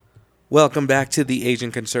Welcome back to the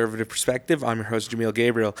Asian Conservative Perspective. I'm your host, Jamil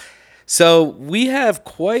Gabriel. So we have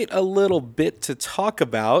quite a little bit to talk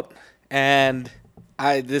about, and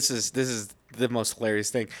this is the most hilarious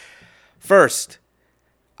thing. First,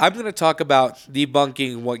 I'm going to talk about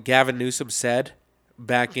debunking what Gavin Newsom said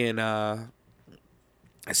back in.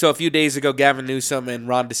 So a few days ago, Gavin Newsom and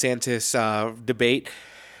Ron DeSantis debate.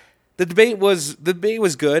 The debate was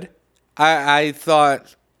good. I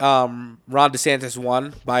thought Ron DeSantis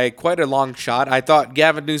won by quite a long shot. I thought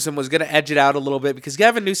Gavin Newsom was going to edge it out a little bit because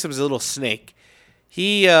Gavin Newsom's a little snake.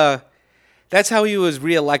 That's how he was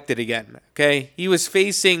reelected again. Okay, he was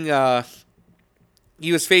facing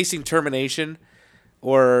termination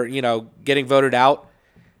or getting voted out,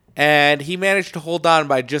 and he managed to hold on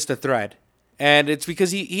by just a thread. And it's because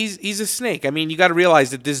he's a snake. I mean, you got to realize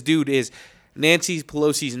that this dude is Nancy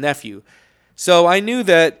Pelosi's nephew. So I knew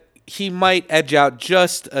that he might edge out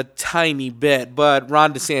just a tiny bit, but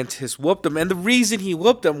Ron DeSantis whooped him. And the reason he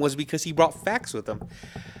whooped him was because he brought facts with him.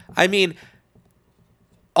 I mean,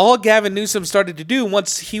 all Gavin Newsom started to do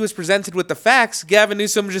once he was presented with the facts, Gavin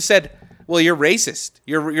Newsom just said, well, you're racist.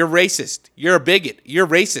 You're racist. You're a bigot. You're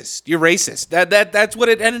racist. You're racist. That's what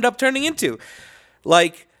it ended up turning into.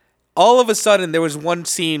 Like, all of a sudden, there was one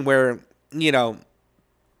scene where, Ron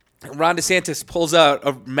DeSantis pulls out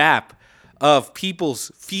a map of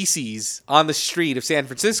people's feces on the street of San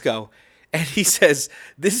Francisco, and he says,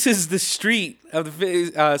 this is the street of the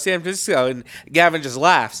San Francisco, and Gavin just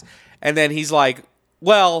laughs. And then he's like,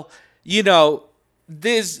 well,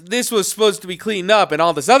 this was supposed to be cleaned up and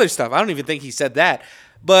all this other stuff. I don't even think he said that.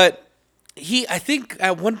 But I think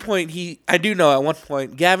at one point,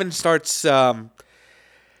 Gavin starts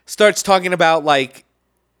talking about, like,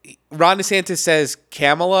 Ron DeSantis says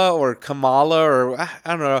Kamala or Kamala or I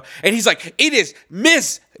don't know. And he's like, it is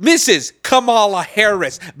Mrs. Kamala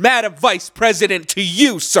Harris, Madam Vice President, to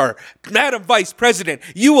you, sir. Madam Vice President.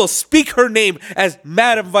 You will speak her name as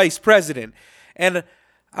Madam Vice President. And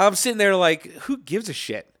I'm sitting there like, who gives a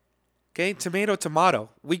shit? Okay, tomato.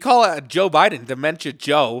 We call it Joe Biden, Dementia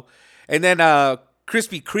Joe. And then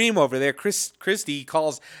Krispy Kreme over there, Christie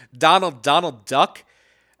calls Donald Duck.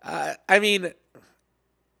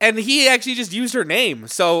 And he actually just used her name.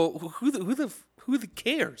 So who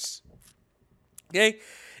cares? Okay,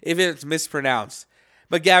 if it's mispronounced.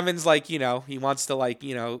 But Gavin's like, he wants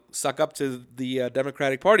to suck up to the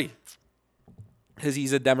Democratic Party because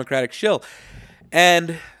he's a Democratic shill.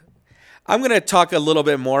 And I'm going to talk a little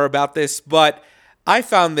bit more about this, but I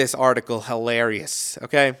found this article hilarious.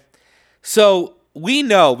 Okay, so we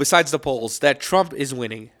know, besides the polls, that Trump is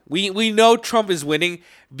winning. We know Trump is winning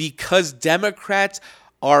because Democrats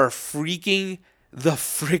are freaking the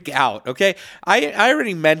frick out, okay? I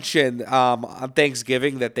already mentioned on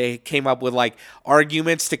Thanksgiving that they came up with, like,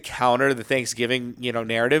 arguments to counter the Thanksgiving,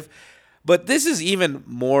 narrative. But this is even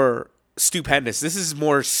more stupendous. This is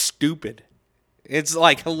more stupid. It's,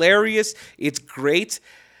 like, hilarious. It's great.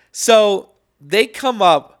 So they come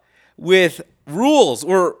up with rules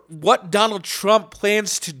or what Donald Trump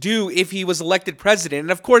plans to do if he was elected president.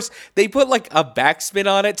 And of course, they put like a backspin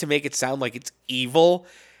on it to make it sound like it's evil.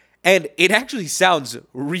 And it actually sounds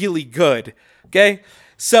really good. Okay.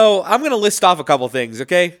 So I'm going to list off a couple things.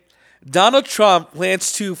 Okay. Donald Trump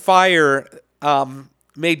plans to fire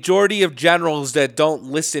majority of generals that don't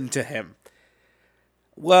listen to him.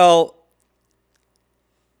 Well,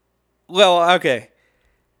 okay.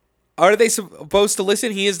 Are they supposed to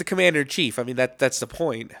listen? He is the commander-in-chief. I mean, that's the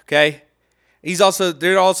point, okay?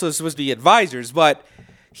 They're also supposed to be advisors, but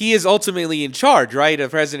he is ultimately in charge, right? The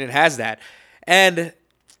president has that. And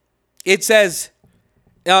it says,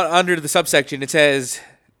 under the subsection, it says,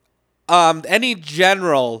 any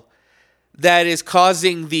general that is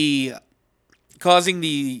causing the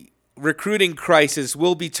recruiting crisis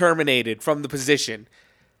will be terminated from the position.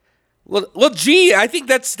 Well, gee, I think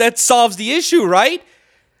that solves the issue, right?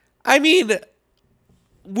 I mean,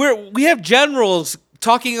 we have generals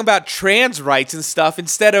talking about trans rights and stuff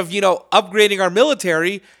instead of, upgrading our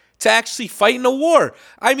military to actually fight in a war.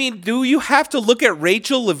 I mean, do you have to look at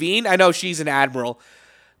Rachel Levine? I know she's an admiral,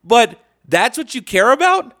 but that's what you care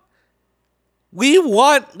about? We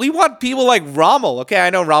want people like Rommel. Okay,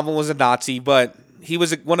 I know Rommel was a Nazi, but he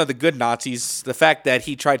was one of the good Nazis. The fact that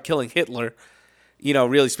he tried killing Hitler,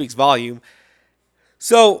 really speaks volume.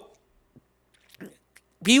 So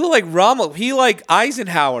people like Rommel, people like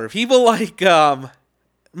Eisenhower, people like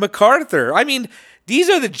MacArthur. I mean,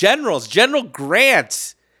 these are the generals. General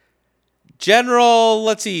Grant, General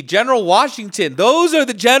Washington. Those are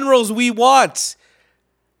the generals we want.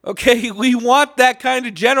 Okay, we want that kind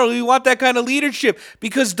of general. We want that kind of leadership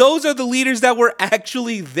because those are the leaders that were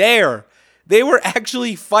actually there. They were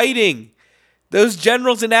actually fighting. Those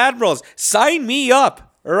generals and admirals. Sign me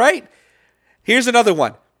up. All right? Here's another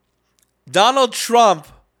one. Donald Trump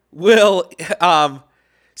will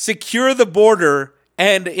secure the border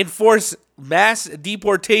and enforce mass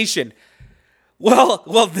deportation. Well,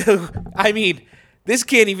 I mean, this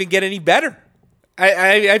can't even get any better.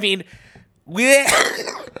 I mean, we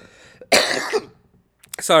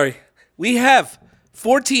we have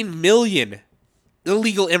 14 million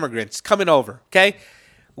illegal immigrants coming over, okay?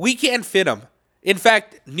 We can't fit them. In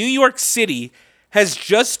fact, New York City has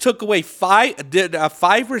just took away a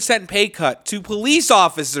 5% pay cut to police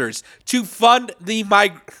officers to fund the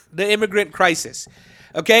immigrant crisis.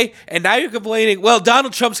 Okay? And now you're complaining, well,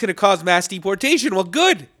 Donald Trump's going to cause mass deportation. Well,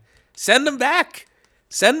 good. Send them back.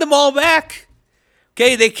 Send them all back.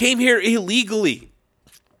 Okay? They came here illegally.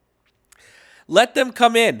 Let them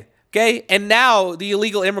come in. Okay? And now the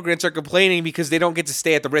illegal immigrants are complaining because they don't get to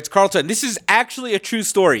stay at the Ritz-Carlton. This is actually a true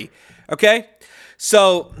story. Okay?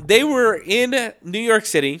 So they were in New York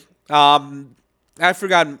City. I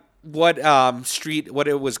forgot what street, what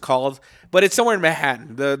it was called, but it's somewhere in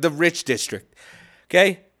Manhattan, the rich district.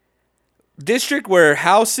 Okay? District where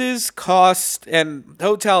houses cost and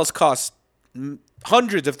hotels cost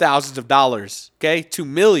hundreds of thousands of dollars, okay, to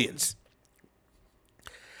millions.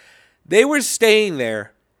 They were staying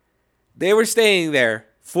there. They were staying there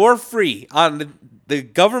for free on the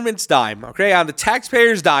government's dime, okay, on the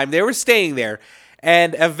taxpayers' dime. They were staying there.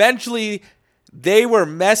 And eventually, they were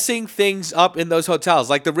messing things up in those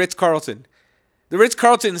hotels, like the Ritz-Carlton. The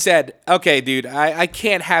Ritz-Carlton said, okay, dude, I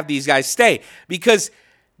can't have these guys stay because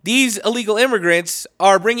these illegal immigrants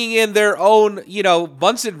are bringing in their own,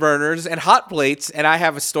 Bunsen burners and hot plates. And I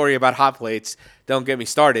have a story about hot plates. Don't get me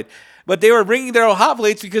started. But they were bringing their own hot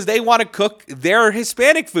plates because they want to cook their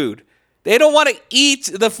Hispanic food. They don't want to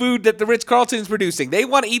eat the food that the Ritz-Carlton is producing. They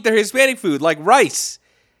want to eat their Hispanic food, like rice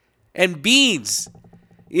and beans.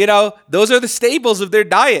 Those are the staples of their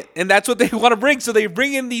diet, and that's what they want to bring. So they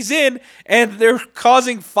bring these in, and they're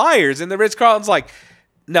causing fires. And the Ritz-Carlton's like,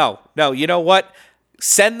 no, you know what?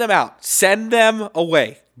 Send them out. Send them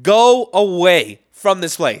away. Go away from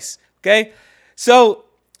this place, okay? So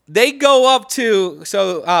they go up to,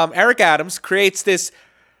 Eric Adams creates this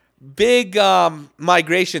big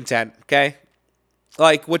migration tent, okay?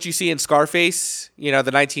 Like what you see in Scarface, the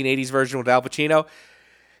 1980s version with Al Pacino.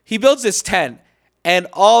 He builds this tent, and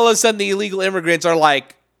all of a sudden the illegal immigrants are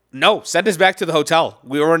like, no, send us back to the hotel.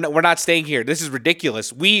 We're not staying here. This is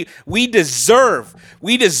ridiculous. We deserve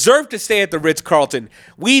to stay at the Ritz-Carlton.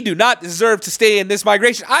 We do not deserve to stay in this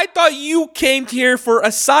migration. I thought you came here for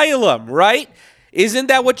asylum, right? Isn't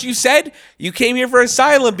that what you said? You came here for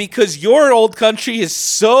asylum because your old country is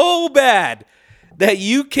so bad that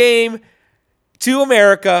you came to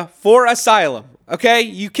America for asylum. Okay?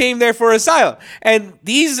 You came there for asylum. And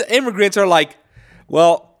these immigrants are like,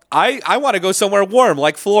 well, I want to go somewhere warm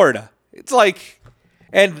like Florida. It's like,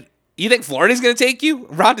 and you think Florida's going to take you?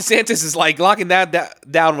 Ron DeSantis is like locking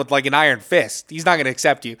that down with like an iron fist. He's not going to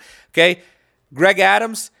accept you. Okay? Greg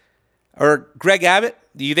Abbott,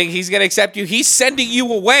 do you think he's going to accept you? He's sending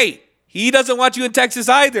you away. He doesn't want you in Texas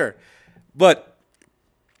either. But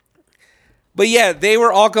yeah, they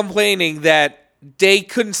were all complaining that they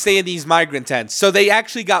couldn't stay in these migrant tents. So they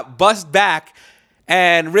actually got bussed back,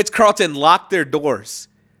 and Ritz-Carlton locked their doors.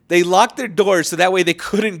 They locked their doors so that way they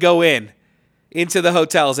couldn't go into the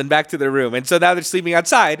hotels and back to their room. And so now they're sleeping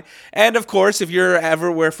outside. And of course, if you're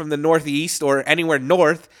everywhere from the Northeast or anywhere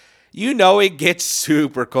north, it gets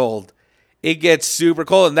super cold. It gets super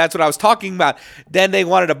cold, and that's what I was talking about. Then they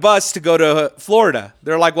wanted a bus to go to Florida.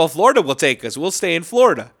 They're like, well, Florida will take us. We'll stay in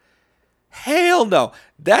Florida. Hell no.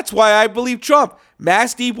 That's why I believe Trump.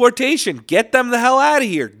 Mass deportation. Get them the hell out of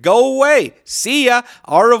here. Go away. See ya.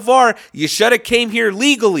 Au revoir. You should have came here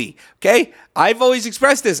legally. Okay? I've always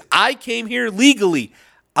expressed this. I came here legally.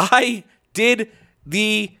 I did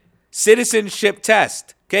the citizenship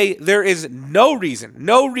test. Okay? There is no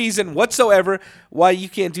reason whatsoever why you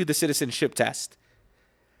can't do the citizenship test.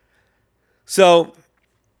 So,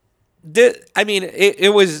 it's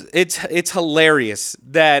hilarious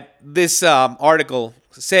that this article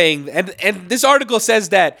saying, and this article says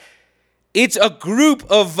that it's a group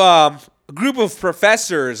of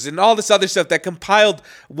professors and all this other stuff that compiled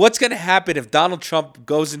what's going to happen if Donald Trump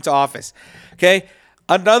goes into office. Okay,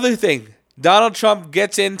 another thing, Donald Trump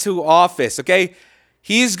gets into office. Okay,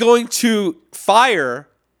 he's going to fire.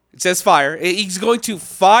 It says fire. He's going to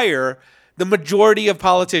fire the majority of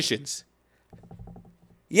politicians.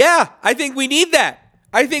 Yeah, I think we need that.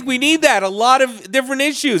 A lot of different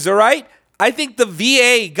issues, all right? I think the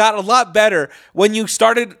VA got a lot better when you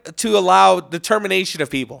started to allow the termination of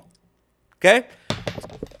people. Okay?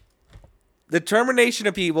 The termination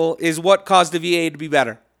of people is what caused the VA to be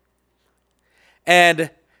better. And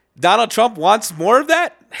Donald Trump wants more of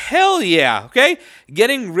that? Hell yeah, okay?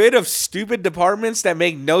 Getting rid of stupid departments that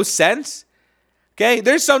make no sense. Okay?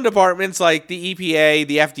 There's some departments like the EPA,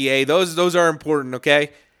 the FDA, those are important,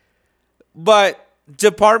 okay? But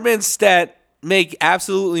departments that make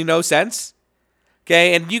absolutely no sense,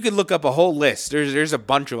 okay? And you can look up a whole list. There's a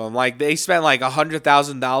bunch of them. Like they spent like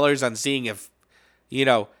 $100,000 on seeing if,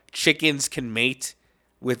 chickens can mate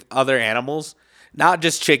with other animals, not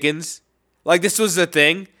just chickens. Like this was the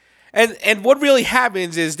thing. And what really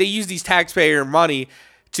happens is they use these taxpayer money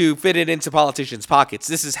to fit it into politicians' pockets.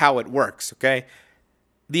 This is how it works, okay?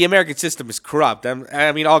 The American system is corrupt.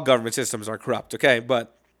 I mean, all government systems are corrupt, okay?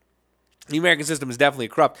 But the American system is definitely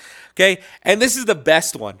corrupt, okay? And this is the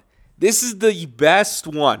best one. This is the best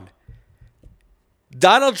one.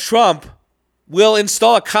 Donald Trump will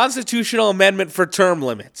install a constitutional amendment for term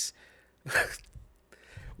limits.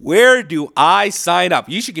 Where do I sign up?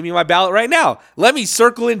 You should give me my ballot right now. Let me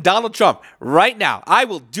circle in Donald Trump right now. I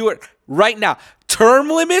will do it right now. Term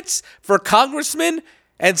limits for congressmen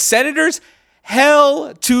and senators?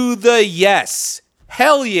 Hell to the yes.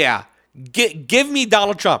 Hell yeah. Give me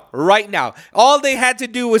Donald Trump right now. All they had to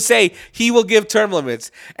do was say he will give term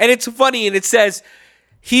limits. And it's funny, and it says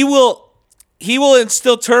he will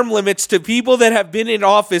instill term limits to people that have been in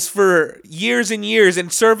office for years and years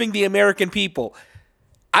and serving the American people.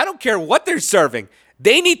 I don't care what they're serving.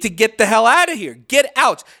 They need to get the hell out of here. Get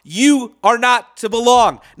out. You are not to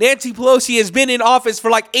belong. Nancy Pelosi has been in office for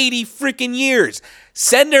like 80 freaking years.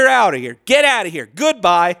 Send her out of here. Get out of here.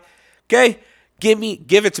 Goodbye. Okay? Give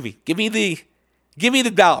it to me. Give me the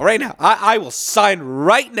ballot right now. I will sign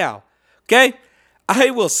right now. Okay?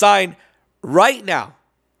 I will sign right now.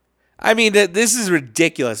 I mean, this is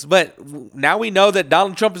ridiculous. But now we know that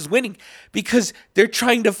Donald Trump is winning because they're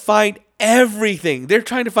trying to find everything. They're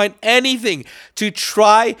trying to find anything to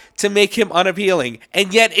try to make him unappealing.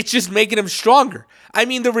 And yet it's just making him stronger. I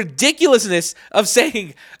mean, the ridiculousness of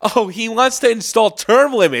saying, oh, he wants to install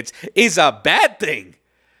term limits is a bad thing.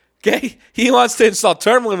 Okay? He wants to install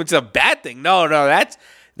term limits is a bad thing. No, that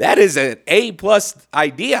is an A+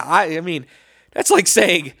 idea. I mean, that's like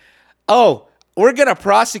saying, oh, we're going to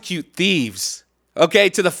prosecute thieves, okay,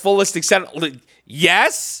 to the fullest extent.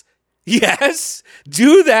 Yes,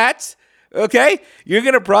 do that, okay? You're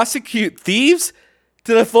going to prosecute thieves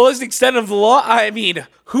to the fullest extent of the law? I mean,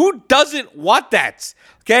 who doesn't want that,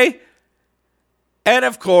 okay? And,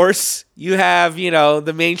 of course, you have,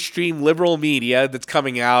 the mainstream liberal media that's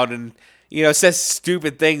coming out and, says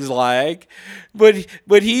stupid things like, but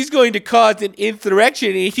he's going to cause an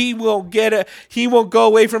insurrection and he won't go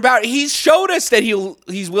away from power. He's showed us that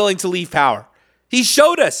he's willing to leave power. He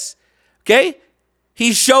showed us, okay?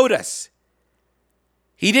 He showed us.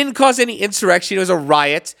 He didn't cause any insurrection. It was a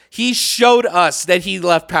riot. He showed us that he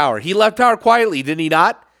left power. He left power quietly, did he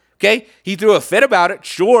not? Okay? He threw a fit about it,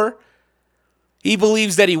 sure. He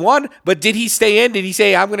believes that he won, but did he stay in? Did he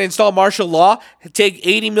say, I'm going to install martial law, take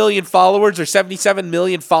 80 million followers or 77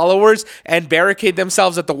 million followers and barricade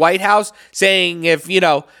themselves at the White House saying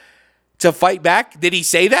to fight back? Did he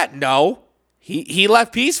say that? No. He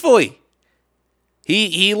left peacefully.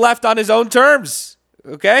 He left on his own terms,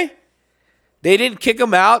 okay? They didn't kick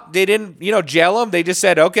him out. They didn't, jail him. They just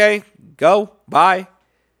said, okay, go, bye.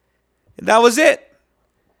 And that was it.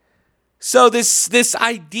 So this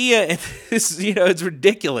idea, it's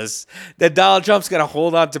ridiculous that Donald Trump's going to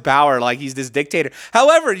hold on to power like he's this dictator.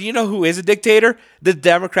 However, you know who is a dictator? The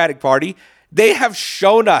Democratic Party. They have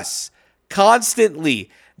shown us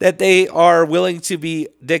constantly that they are willing to be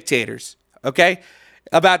dictators, okay?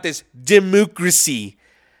 About this democracy.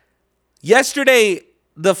 Yesterday,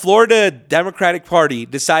 the Florida Democratic Party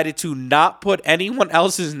decided to not put anyone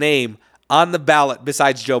else's name on the ballot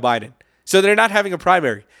besides Joe Biden. So they're not having a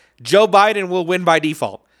primary. Joe Biden will win by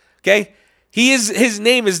default. Okay? His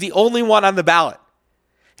name is the only one on the ballot.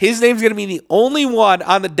 His name's going to be the only one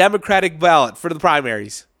on the Democratic ballot for the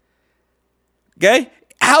primaries. Okay?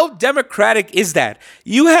 How democratic is that?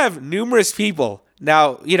 You have numerous people.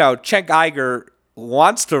 Now, Cenk Uygur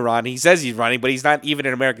wants to run. He says he's running, but he's not even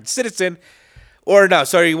an American citizen.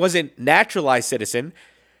 He wasn't naturalized citizen.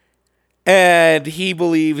 And he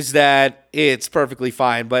believes that it's perfectly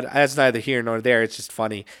fine, but that's neither here nor there. It's just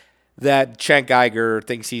funny that Cenk Uygur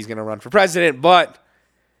thinks he's going to run for president, but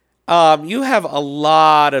you have a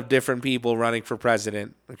lot of different people running for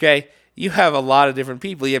president, okay? You have a lot of different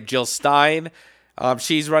people. You have Jill Stein.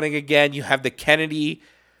 She's running again. You have the Kennedy,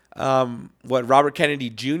 Robert Kennedy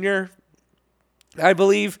Jr., I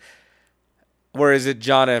believe. Or is it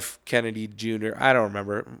John F. Kennedy Jr.? I don't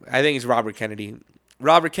remember. I think it's Robert Kennedy.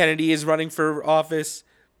 Robert Kennedy is running for office.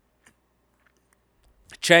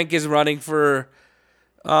 Cenk is running for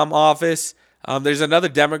office. There's another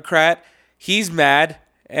Democrat. He's mad.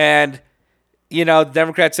 And, the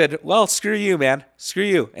Democrat said, well, screw you, man. Screw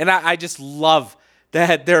you. And I just love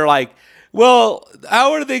that they're like, well,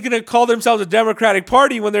 how are they going to call themselves a Democratic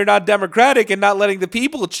Party when they're not democratic and not letting the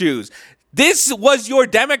people choose? This was your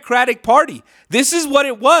Democratic Party. This is what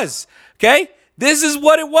it was, okay? This is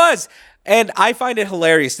what it was. And I find it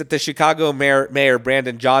hilarious that the Chicago mayor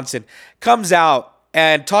Brandon Johnson comes out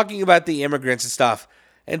and talking about the immigrants and stuff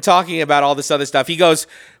and talking about all this other stuff. He goes,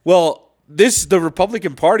 well, the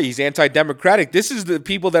Republican Party is anti-democratic. This is the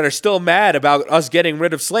people that are still mad about us getting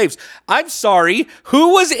rid of slaves. I'm sorry.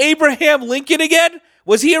 Who was Abraham Lincoln again?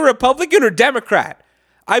 Was he a Republican or Democrat?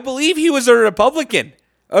 I believe he was a Republican.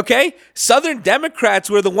 Okay? Southern Democrats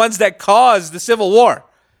were the ones that caused the Civil War.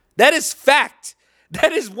 That is fact.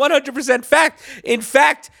 That is 100% fact. In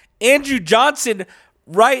fact, Andrew Johnson,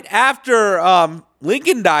 right after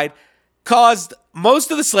Lincoln died, caused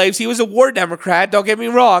most of the slaves. He was a war Democrat, don't get me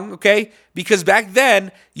wrong, okay? Because back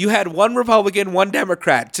then, you had one Republican, one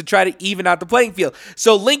Democrat to try to even out the playing field.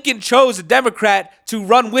 So Lincoln chose a Democrat to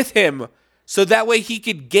run with him so that way he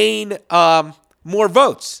could gain more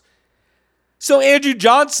votes. So Andrew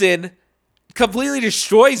Johnson completely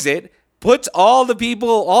destroys it, puts all the people,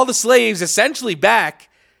 all the slaves essentially back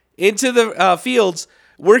into the fields,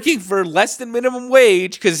 working for less than minimum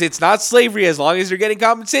wage because it's not slavery as long as you're getting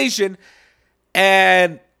compensation.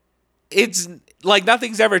 And it's like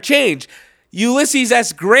nothing's ever changed. Ulysses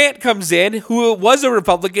S. Grant comes in, who was a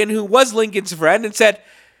Republican, who was Lincoln's friend, and said,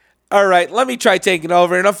 all right, let me try taking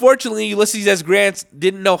over. And unfortunately, Ulysses S. Grant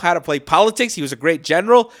didn't know how to play politics. He was a great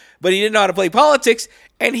general, but he didn't know how to play politics,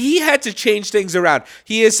 and he had to change things around.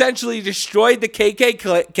 He essentially destroyed the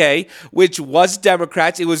KKK, which was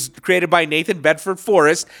Democrats. It was created by Nathan Bedford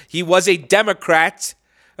Forrest. He was a Democrat,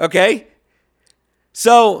 okay?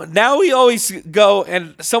 So now we always go,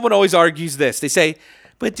 and someone always argues this. They say,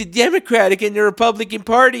 but the Democratic and the Republican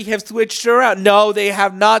Party have switched around. No, they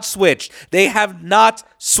have not switched. They have not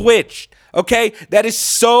switched. Okay? That is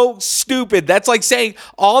so stupid. That's like saying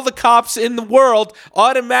all the cops in the world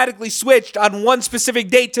automatically switched on one specific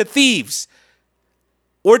date to thieves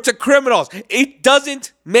or to criminals. It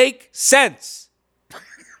doesn't make sense.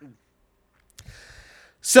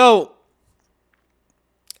 So,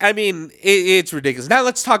 I mean, it's ridiculous. Now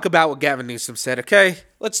let's talk about what Gavin Newsom said, okay?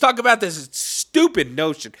 Let's talk about this stupid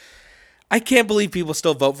notion. I can't believe people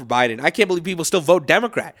still vote for Biden. I can't believe people still vote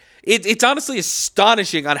Democrat. It's honestly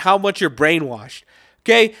astonishing on how much you're brainwashed,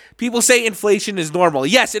 okay? People say inflation is normal.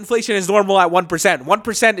 Yes, inflation is normal at 1%.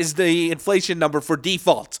 1% is the inflation number for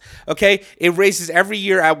default, okay? It raises every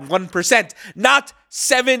year at 1%, not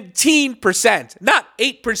 17%, not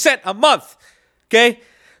 8% a month, okay?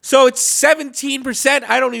 So it's 17%.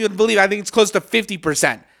 I don't even believe. I think it's close to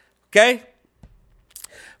 50%. Okay?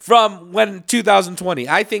 From when 2020.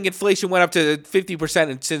 I think inflation went up to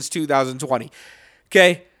 50% since 2020.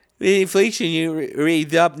 Okay? The inflation you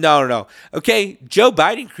read up. No. Okay? Joe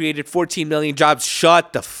Biden created 14 million jobs.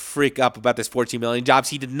 Shut the freak up about this 14 million jobs.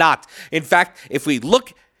 He did not. In fact, if we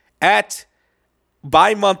look at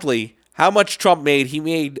bi-monthly how much Trump made, he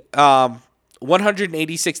made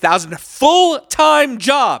 186,000 full-time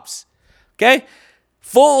jobs, okay?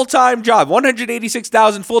 Full-time job,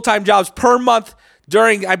 186,000 full-time jobs per month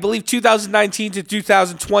during, I believe, 2019 to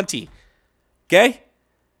 2020, okay?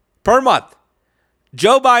 Per month.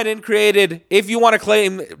 Joe Biden created, if you want to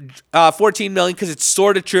claim 14 million, because it's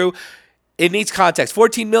sort of true, it needs context.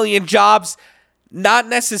 14 million jobs, not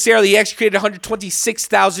necessarily. He actually created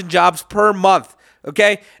 126,000 jobs per month,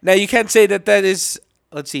 okay? Now, you can say that is...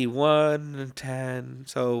 Let's see, 1 10.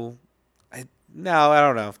 So, I don't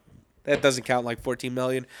know. That doesn't count like 14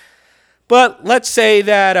 million. But let's say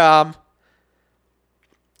that,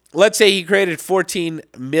 let's say he created 14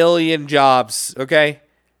 million jobs, okay?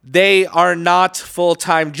 They are not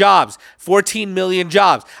full-time jobs. 14 million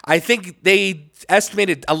jobs. I think they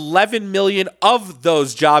estimated 11 million of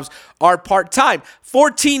those jobs are part-time.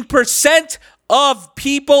 14% of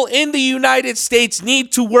people in the United States need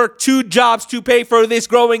to work 2 jobs to pay for this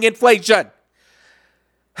growing inflation.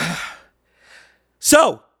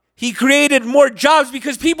 So, he created more jobs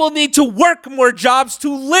because people need to work more jobs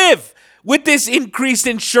to live. With this increased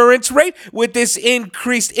insurance rate, with this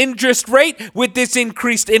increased interest rate, with this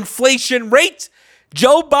increased inflation rate,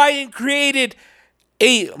 Joe Biden created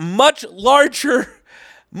a much larger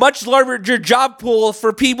job pool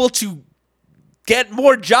for people to get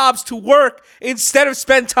more jobs to work instead of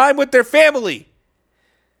spend time with their family.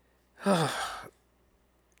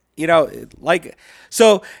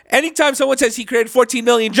 So anytime someone says he created 14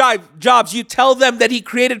 million jobs, you tell them that he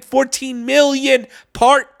created 14 million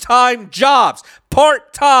part-time jobs.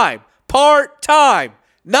 Part-time,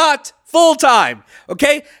 not full-time,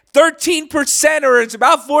 okay? 13%, or it's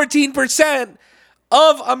about 14%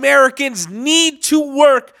 of Americans need to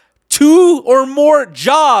work 2 or more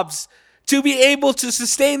jobs to be able to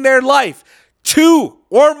sustain their life. 2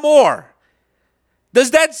 or more.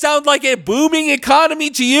 Does that sound like a booming economy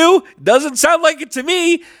to you? Doesn't sound like it to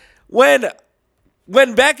me. When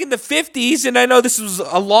back in the 50s, and I know this was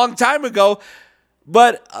a long time ago,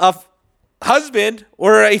 but a husband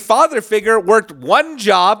or a father figure worked one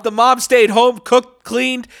job. The mom stayed home, cooked,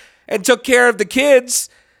 cleaned, and took care of the kids.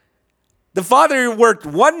 The father worked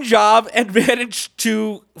one job and managed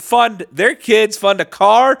to fund their kids, fund a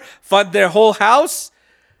car, fund their whole house.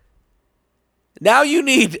 Now you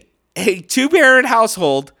need a 2-parent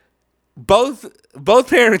household. Both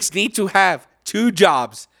parents need to have 2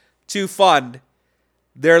 jobs to fund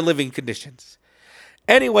their living conditions.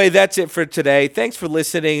 Anyway, that's it for today. Thanks for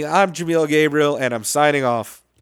listening. I'm Jamil Gabriel, and I'm signing off.